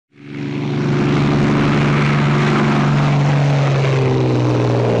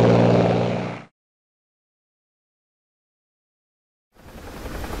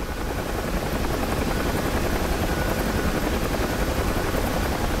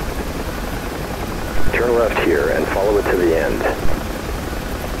Turn left here and follow it to the end.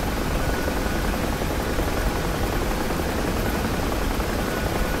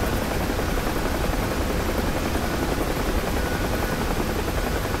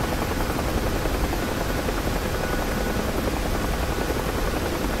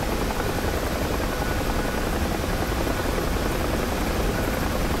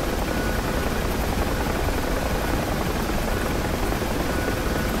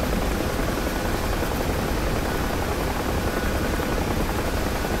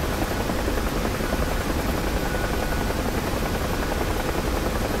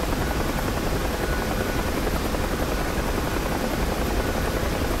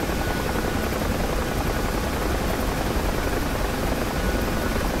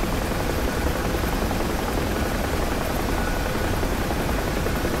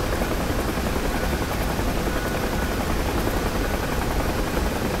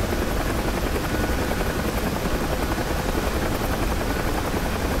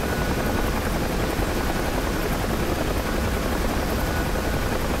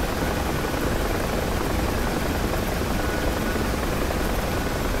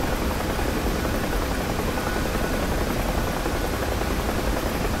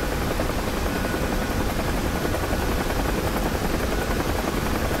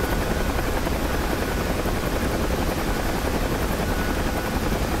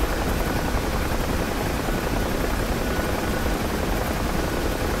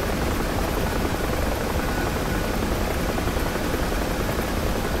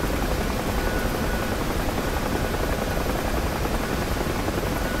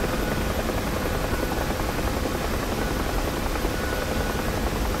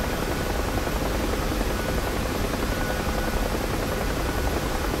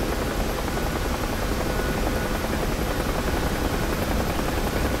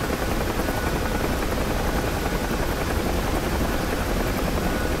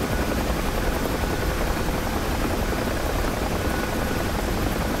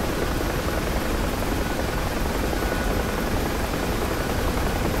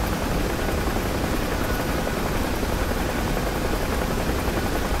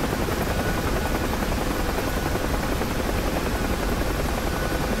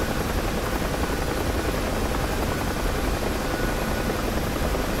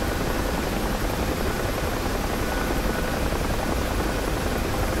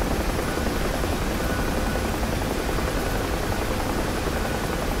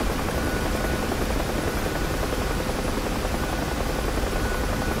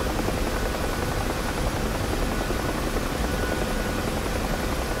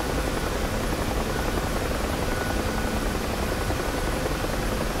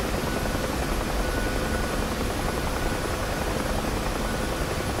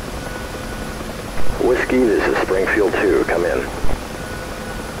 Whiskey, this is Springfield 2. Come in.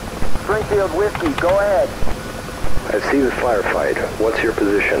 Springfield Whiskey, go ahead. I see the firefight. What's your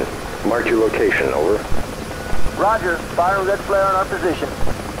position? Mark your location, over. Roger, firing red flare on our position.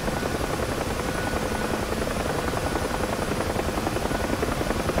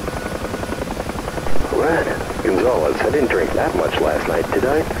 What? Gonzalez, I didn't drink that much last night, did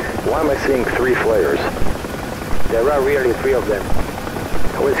I? Why am I seeing 3 flares? There are really 3 of them.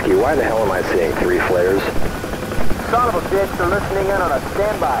 Whiskey, why the hell am I seeing 3 flares? Son of a bitch, they're listening in on a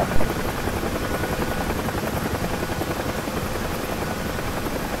standby.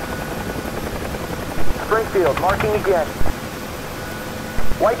 Springfield, marking again.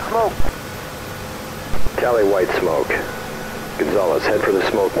 White smoke. Tally white smoke. Gonzalez, head for the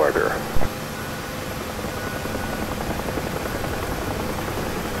smoke marker.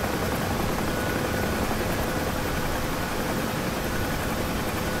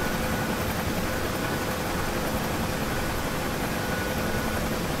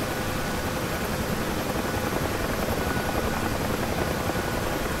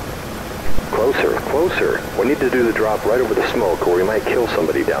 Closer, closer. We need to do the drop right over the smoke or we might kill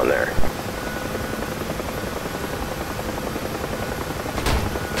somebody down there.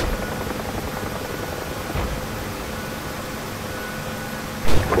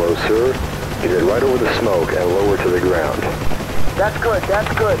 Closer. Get it right over the smoke and lower to the ground. That's good,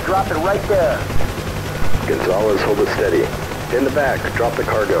 that's good. Drop it right there. Gonzalez, hold it steady. In the back, drop the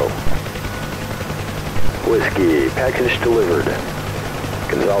cargo. Whiskey, package delivered.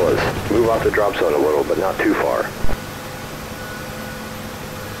 Gonzalez, move off the drop zone a little, but not too far.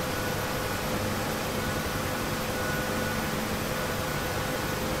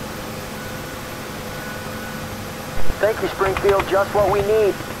 Thank you, Springfield. Just what we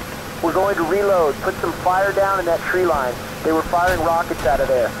need. We're going to reload. Put some fire down in that tree line. They were firing rockets out of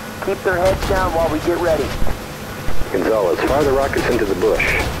there. Keep their heads down while we get ready. Gonzalez, fire the rockets into the bush.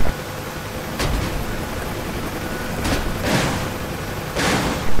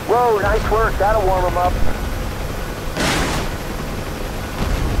 Whoa, nice work. That'll warm them up.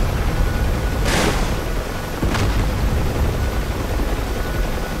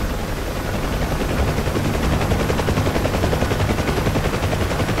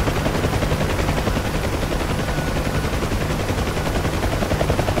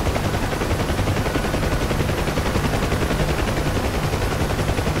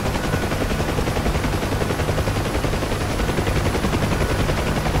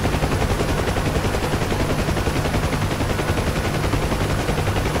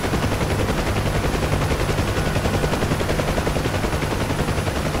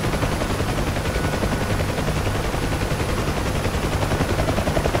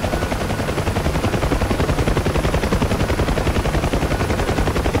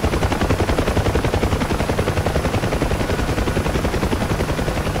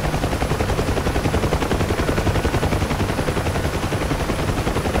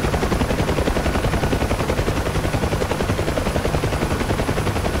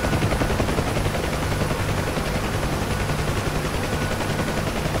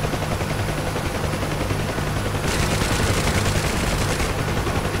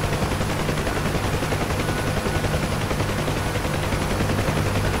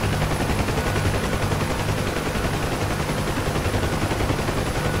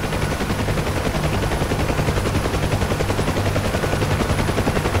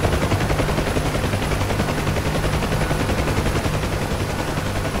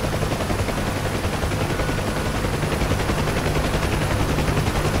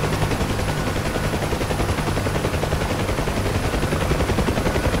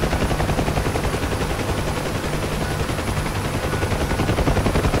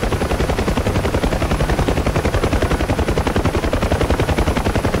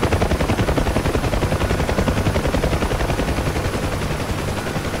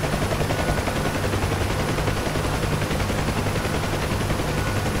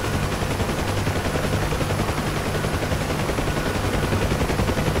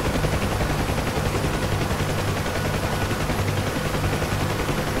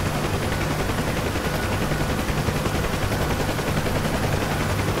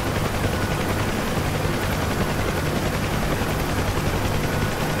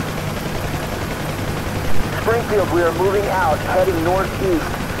 Springfield, we are moving out, heading northeast.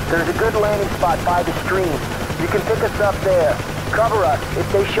 There's a good landing spot by the stream. You can pick us up there. Cover us. If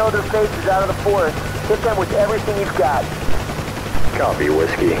they show their faces out of the forest, hit them with everything you've got. Copy,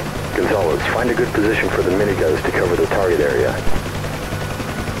 Whiskey. Gonzalez, find a good position for the miniguns to cover the target area.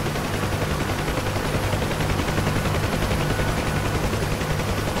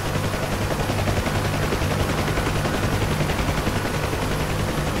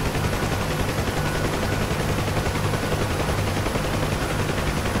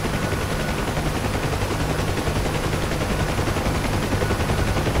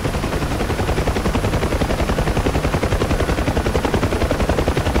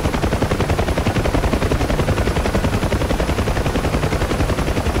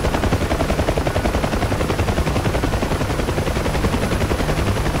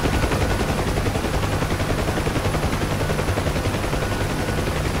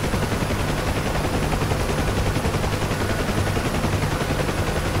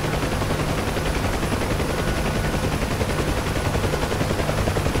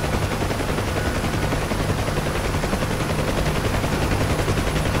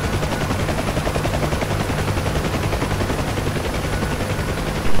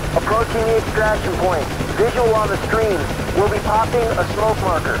 Approaching the extraction point. Visual on the stream. We'll be popping a smoke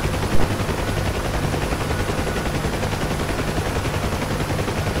marker.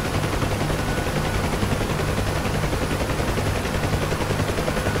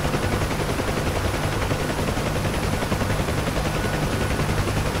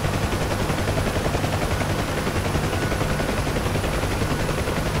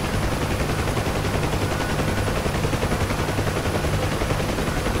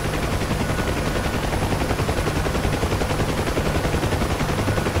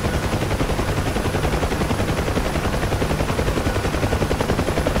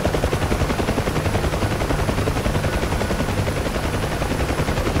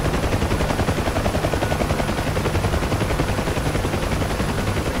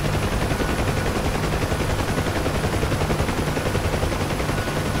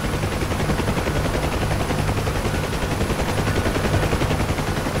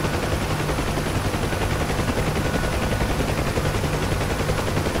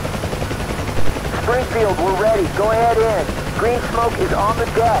 Springfield, we're ready. Go ahead in. Green smoke is on the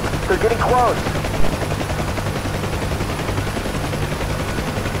deck. They're getting close.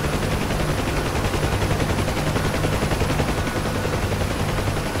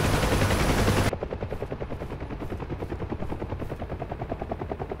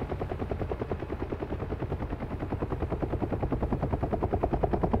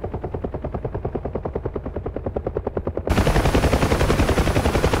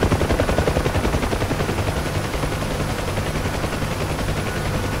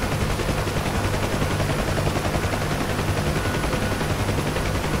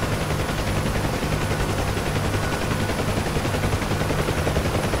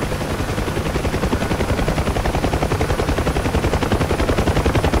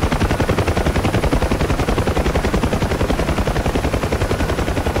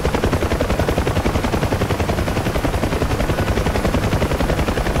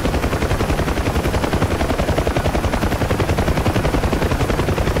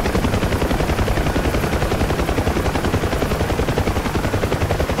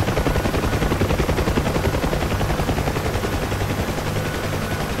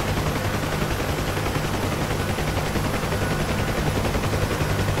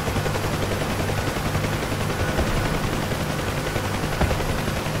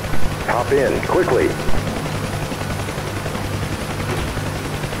 Hop in, quickly.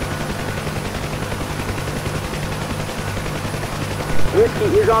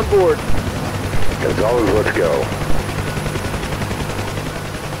 Whiskey is on board. Gonzalez, let's go.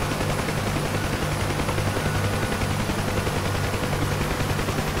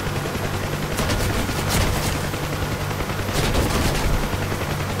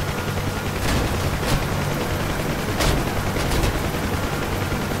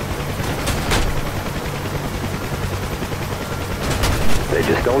 They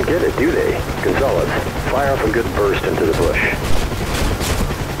just don't get it, do they? Gonzalez, fire off a good burst into the bush.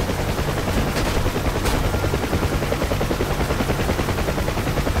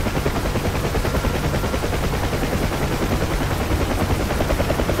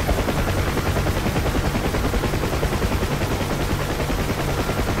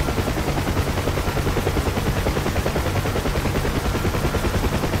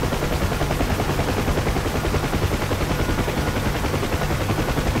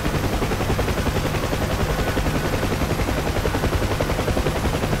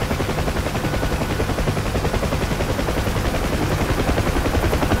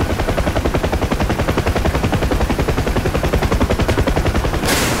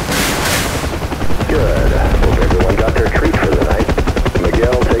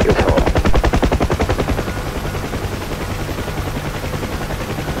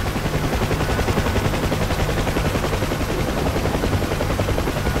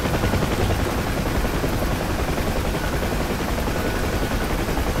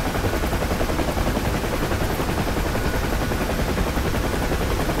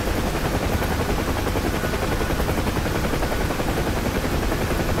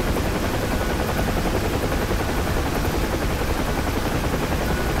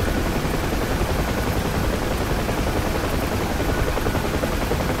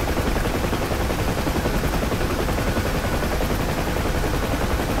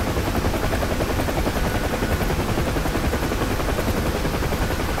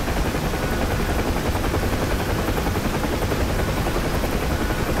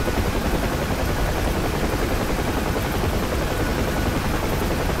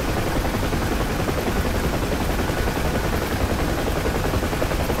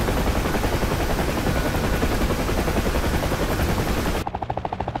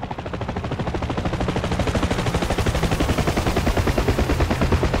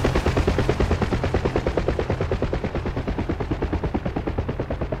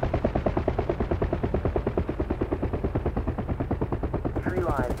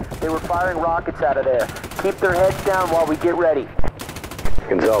 They were firing rockets out of there. Keep their heads down while we get ready.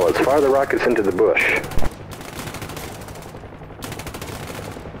 Gonzalez, fire the rockets into the bush.